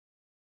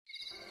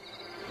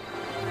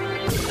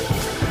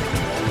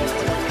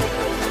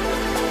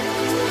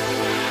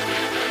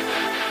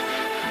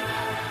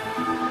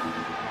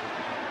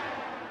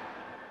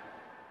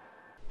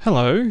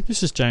Hello,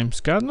 this is James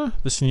Gardner,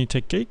 the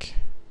CineTechGeek.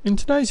 In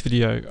today's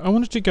video, I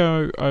wanted to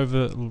go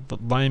over the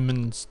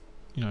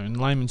in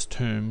layman's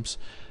terms,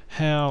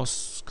 how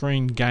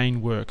screen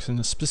gain works,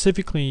 and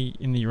specifically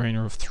in the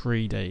arena of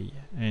 3D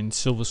and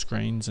silver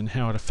screens and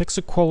how it affects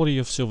the quality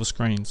of silver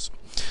screens.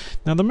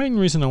 Now, the main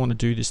reason I want to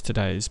do this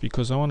today is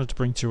because I wanted to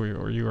bring to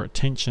your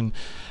attention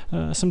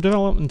some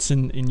developments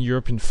in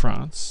Europe and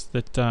France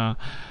that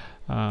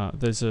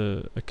there's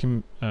a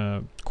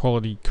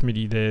quality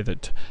committee there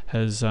that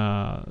has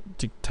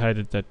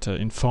dictated that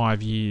in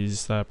 5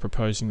 years they're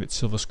proposing that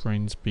silver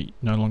screens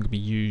no longer be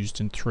used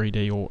in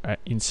 3D or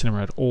in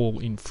cinema at all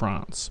in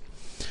France.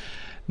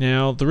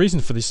 Now, the reason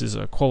for this is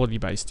a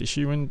quality-based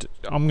issue, and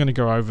I'm going to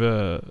go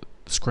over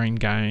screen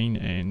gain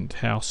and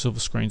how silver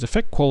screens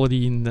affect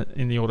quality in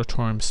the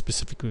auditorium,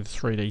 specifically the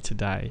 3D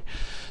today.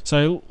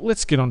 So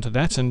let's get on to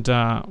that, and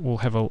we'll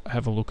have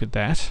a look at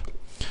that.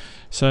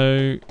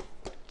 So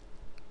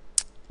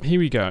here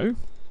we go.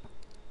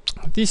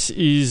 This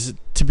is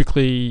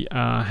typically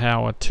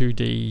how a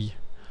 2D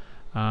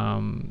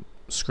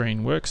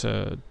screen works.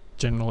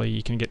 Generally,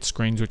 you can get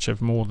screens which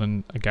have more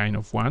than a gain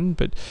of 1,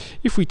 but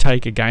if we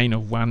take a gain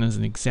of 1 as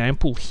an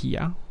example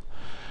here,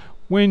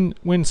 when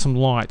some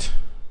light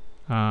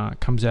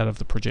comes out of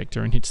the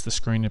projector and hits the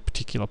screen at a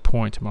particular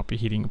point, it might be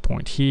hitting a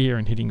point here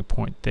and hitting a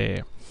point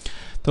there.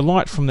 The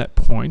light from that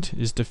point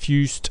is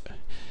diffused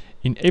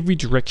in every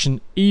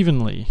direction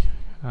evenly,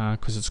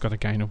 because it's got a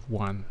gain of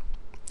 1.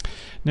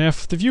 Now,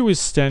 if the viewer is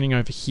standing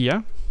over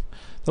here,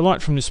 the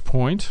light from this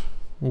point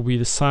will be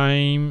the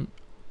same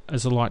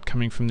as the light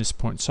coming from this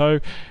point. So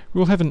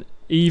we'll have an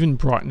even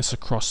brightness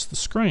across the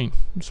screen.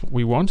 That's what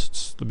we want.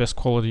 It's the best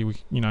quality.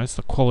 It's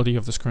the quality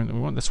of the screen that we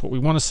want. That's what we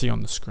want to see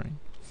on the screen.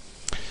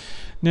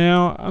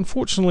 Now,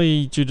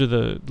 unfortunately, due to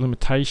the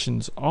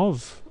limitations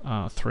of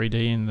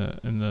 3D and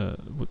the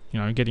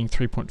getting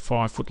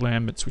 3.5 foot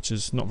Lamberts, which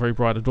is not very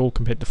bright at all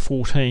compared to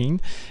 14,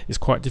 is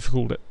quite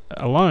difficult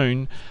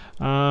alone.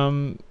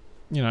 And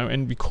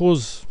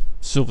because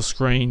silver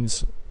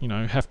screens,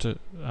 have to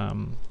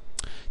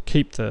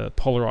keep the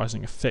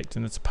polarizing effect,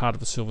 and it's a part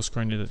of a silver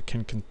screen that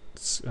can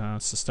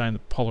sustain the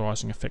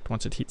polarizing effect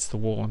once it hits the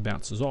wall and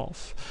bounces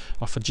off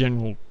a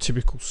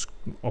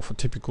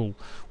typical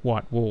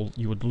white wall,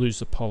 you would lose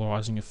the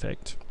polarizing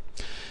effect.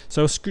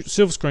 So a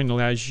silver screen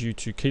allows you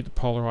to keep the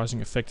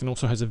polarizing effect and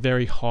also has a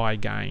very high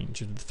gain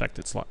due to the fact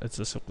that it's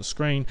a silver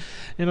screen.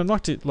 And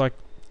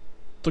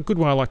the good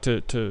way I like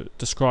to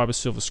describe a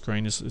silver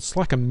screen is it's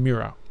like a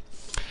mirror.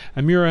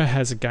 A mirror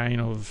has a gain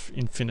of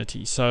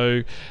infinity.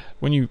 So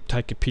when you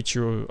take a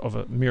picture of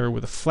a mirror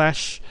with a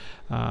flash,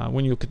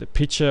 when you look at the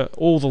picture,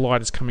 all the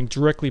light is coming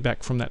directly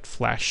back from that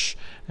flash,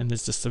 and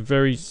there's just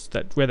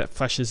where that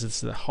flashes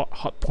is the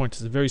hot point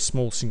is a very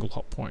small single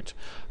hot point.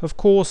 Of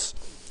course,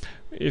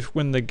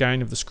 when the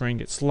gain of the screen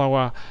gets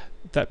lower,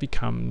 that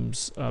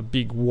becomes a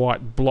big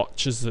white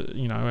blotch,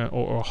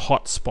 or a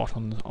hot spot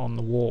on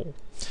the wall.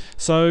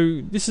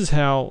 So this is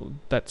how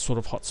that sort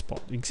of hot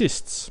spot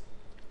exists.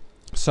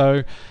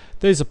 So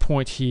there's a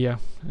point here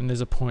and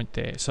there's a point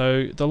there.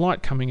 So the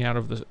light coming out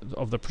of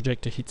the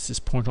projector hits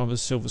this point on the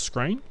silver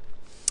screen,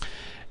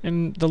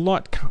 and the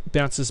light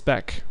bounces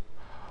back.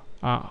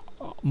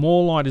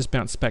 More light is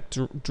bounced back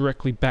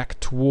directly back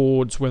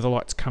towards where the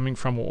light's coming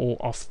from, or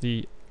off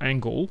the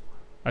angle,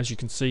 as you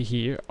can see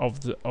here,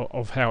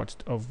 of how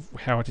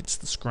it hits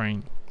the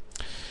screen.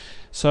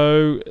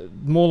 So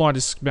more light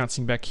is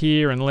bouncing back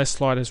here and less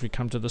light as we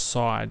come to the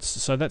sides.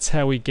 So that's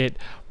how we get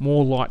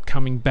more light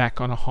coming back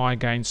on a high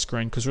gain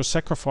screen, because we're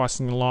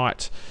sacrificing the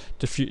light.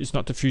 It's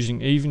not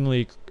diffusing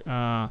evenly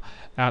out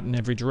in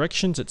every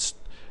direction.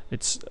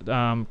 It's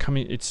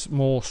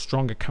more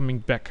stronger coming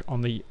back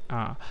on the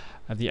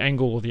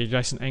angle, or the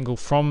adjacent angle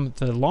from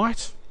the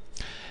light.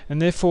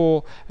 And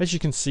therefore, as you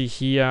can see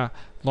here,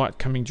 light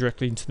coming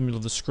directly into the middle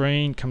of the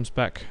screen comes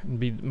back and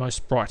be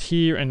most bright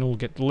here, and it will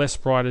get less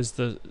bright as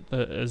the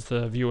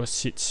viewer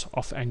sits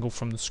off angle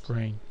from the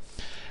screen.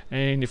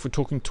 And if we're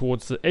talking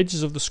towards the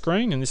edges of the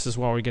screen, and this is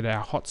why we get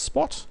our hot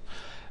spot,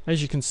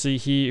 as you can see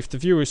here, if the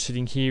viewer is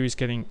sitting here, is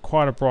getting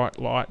quite a bright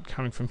light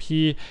coming from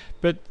here,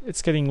 but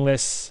it's getting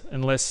less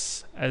and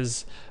less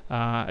as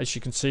you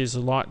can see, as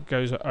the light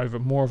goes over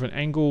more of an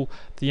angle,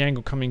 the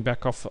angle coming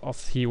back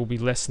off here will be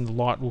less, and the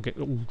light will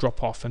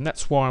drop off. And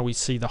that's why we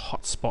see the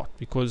hot spot,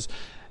 because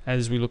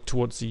as we look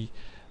towards the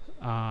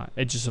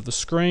edges of the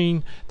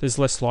screen, there's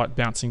less light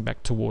bouncing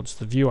back towards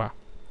the viewer.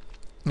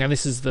 Now,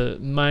 this is the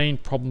main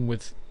problem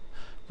with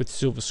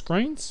silver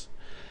screens,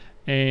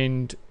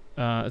 and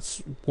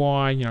it's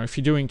why, if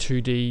you're doing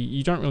 2D,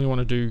 you don't really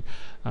want to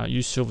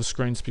use silver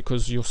screens,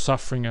 because you're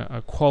suffering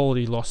a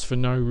quality loss for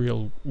no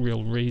real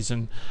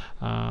reason.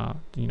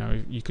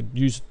 You could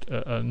use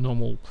a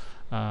normal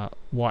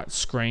white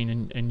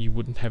screen and you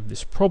wouldn't have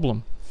this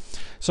problem.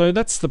 So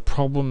that's the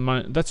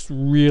problem. That's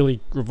really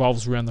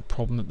revolves around the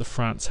problem that the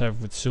France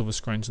have with silver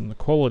screens and the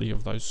quality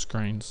of those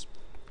screens.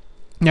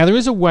 Now, there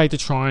is a way to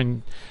try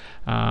and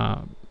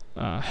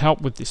help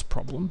with this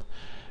problem,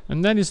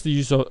 and that is the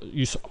use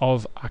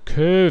of a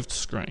curved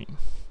screen.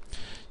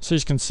 So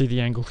you can see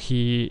the angle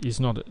here is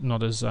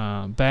not as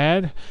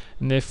bad,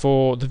 and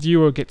therefore the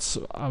viewer gets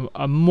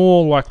a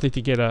more likely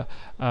to get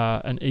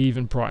an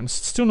even brightness.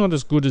 It's still not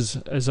as good as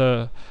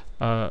a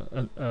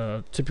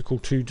typical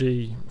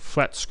 2D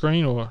flat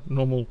screen or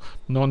normal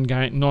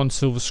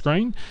non-silver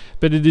screen,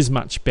 but it is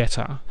much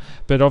better.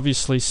 But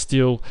obviously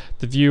still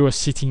the viewer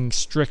sitting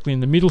directly in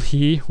the middle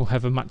here will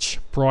have a much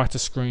brighter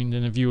screen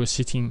than a viewer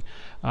sitting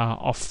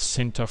off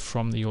center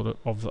from the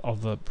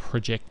of the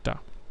projector.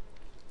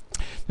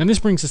 And this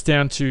brings us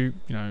down to,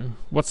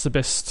 what's the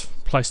best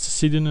place to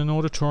sit in an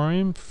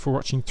auditorium for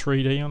watching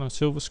 3D on a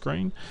silver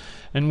screen,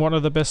 and what are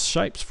the best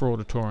shapes for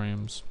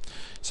auditoriums.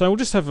 So we'll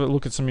just have a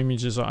look at some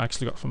images I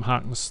actually got from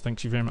Harkness.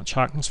 Thank you very much,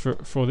 Harkness,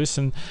 for this.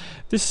 And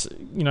this,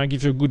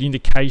 gives you a good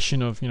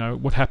indication of,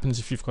 what happens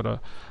if you've got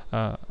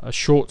a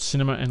short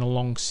cinema and a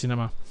long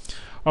cinema.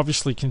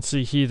 Obviously, you can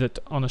see here that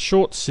on a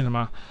short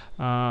cinema,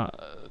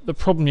 the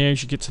problem here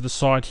is you get to the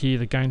side here,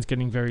 the gain's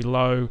getting very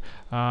low.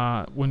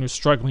 When we're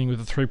struggling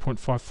with a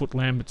 3.5 foot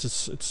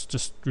Lamberts, it's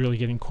just really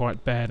getting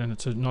quite bad, and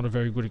it's not a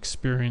very good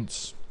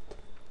experience.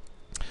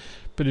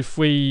 But if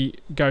we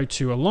go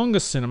to a longer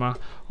cinema,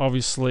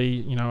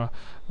 obviously,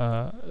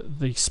 the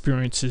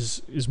experience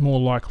is more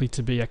likely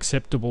to be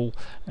acceptable,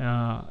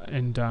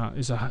 and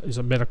is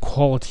a better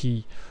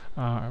quality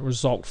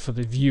result for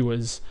the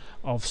viewers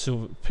of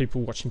people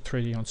watching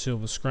 3D on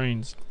silver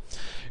screens.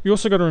 You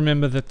also got to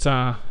remember that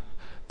I'll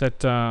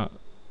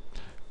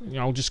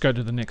just go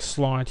to the next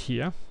slide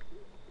here,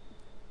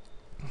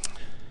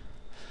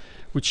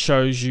 which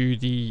shows you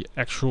the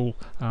actual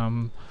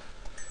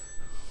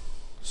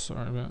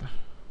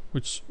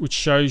which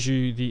shows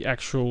you the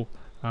actual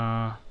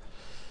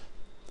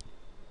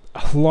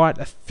light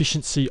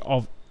efficiency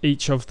of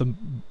each of the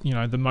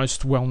the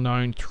most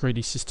well-known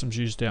 3D systems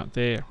used out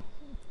there.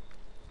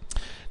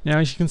 Now,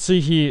 as you can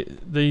see here,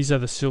 these are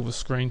the silver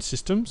screen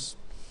systems.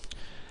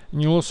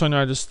 And you'll also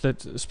notice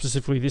that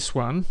specifically this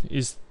one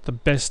is the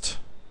best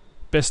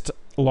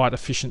light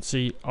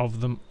efficiency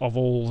of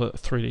all the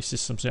 3D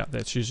systems out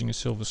there. It's using a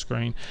silver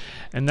screen,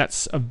 and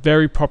that's a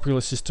very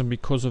popular system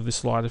because of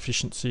this light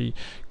efficiency.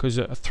 Because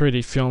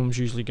 3D films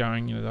usually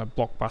going, the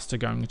blockbuster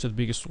going into the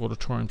biggest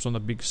auditoriums on the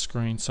biggest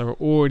screen, so we're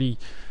already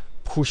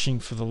pushing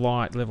for the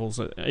light levels,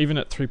 even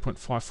at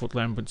 3.5 foot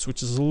Lamberts,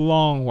 which is a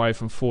long way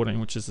from 14,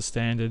 which is the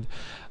standard.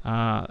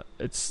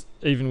 It's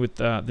even with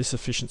this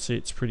efficiency,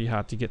 it's pretty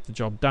hard to get the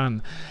job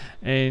done.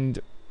 And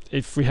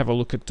if we have a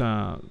look at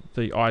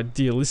the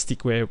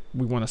idealistic where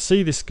we want to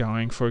see this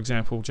going, for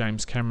example,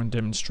 James Cameron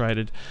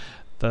demonstrated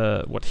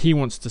what he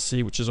wants to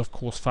see, which is of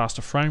course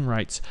faster frame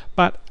rates,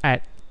 but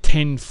at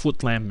 10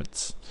 foot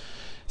Lamberts.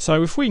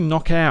 So if we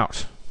knock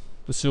out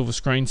the silver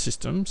screen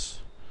systems,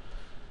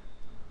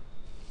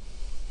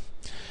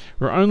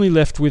 we're only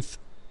left with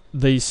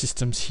these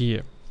systems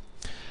here.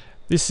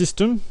 This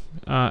system,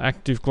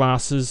 active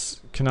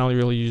glasses, can only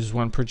really use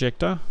one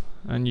projector,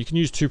 and you can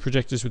use two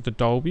projectors with the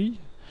Dolby.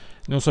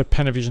 And also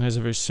Panavision has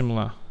a very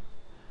similar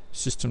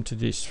system to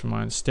this, from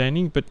my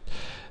understanding, but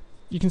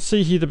you can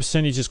see here the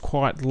percentage is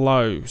quite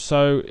low,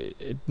 so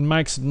it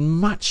makes it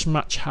much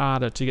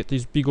harder to get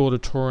these big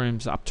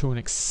auditoriums up to an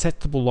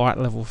acceptable light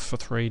level for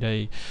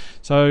 3D.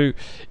 So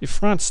if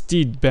France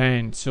did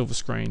ban silver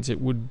screens,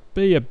 it would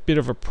be a bit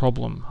of a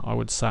problem, I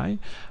would say,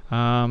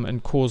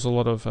 and cause a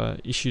lot of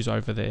issues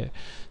over there.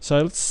 So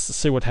let's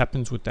see what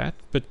happens with that.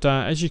 But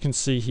as you can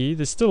see here,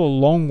 there's still a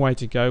long way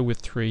to go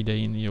with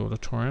 3D in the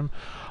auditorium.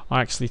 I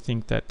actually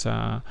think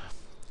that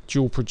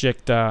dual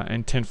projector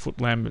and 10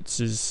 foot Lamberts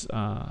is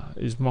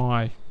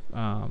my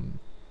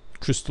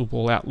crystal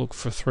ball outlook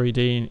for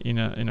 3D in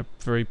a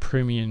very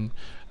premium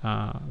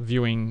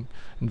viewing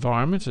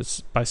environment.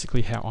 It's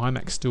basically how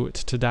IMAX do it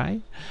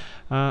today.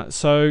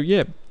 So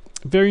yeah,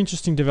 very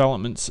interesting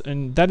developments,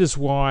 and that is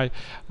why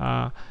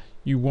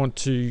you want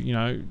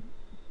to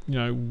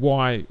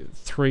why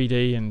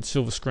 3D and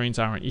silver screens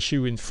are an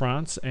issue in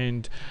France,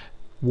 and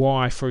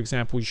why, for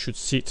example, you should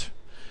sit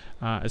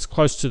as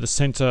close to the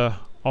center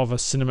of a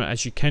cinema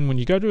as you can when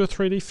you go to a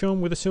 3D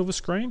film with a silver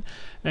screen,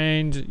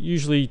 and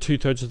usually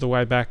 2/3 of the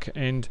way back,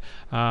 and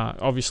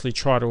obviously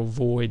try to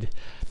avoid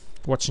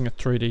watching a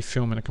 3D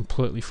film in a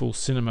completely full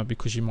cinema,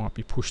 because you might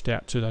be pushed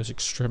out to those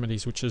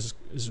extremities, which is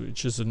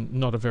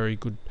not a very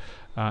good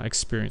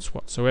experience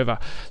whatsoever.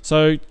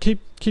 So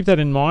keep that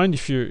in mind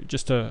if you're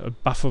just a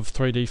buff of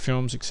 3D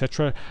films,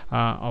 etc.,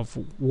 of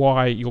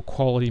why your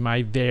quality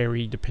may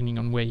vary depending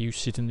on where you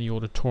sit in the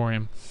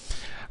auditorium.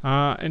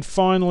 And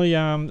finally,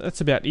 that's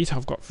about it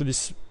I've got for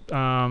this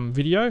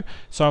video.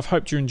 So I've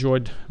hoped you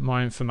enjoyed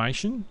my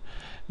information,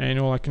 and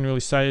all I can really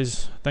say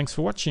is thanks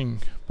for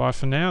watching. Bye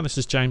for now. This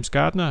is James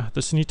Gardner,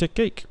 the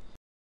CineTechGeek.